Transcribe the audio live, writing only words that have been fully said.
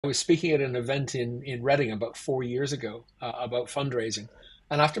I was speaking at an event in Reading about 4 years ago about fundraising.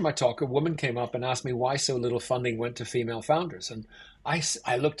 And after my talk, a woman came up and asked me why so little funding went to female founders. And I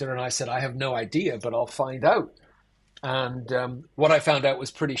looked at her and I said, I have no idea, but I'll find out. And what I found out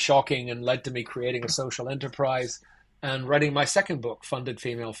was pretty shocking and led to me creating a social enterprise and writing my second book, Funded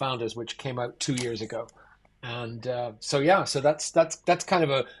Female Founders, which came out 2 years ago. And so that's kind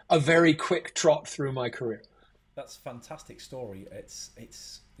of a very quick trot through my career. That's a fantastic story. It's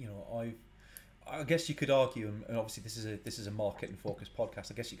I guess you could argue, and obviously this is a market and focused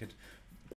podcast. I guess you could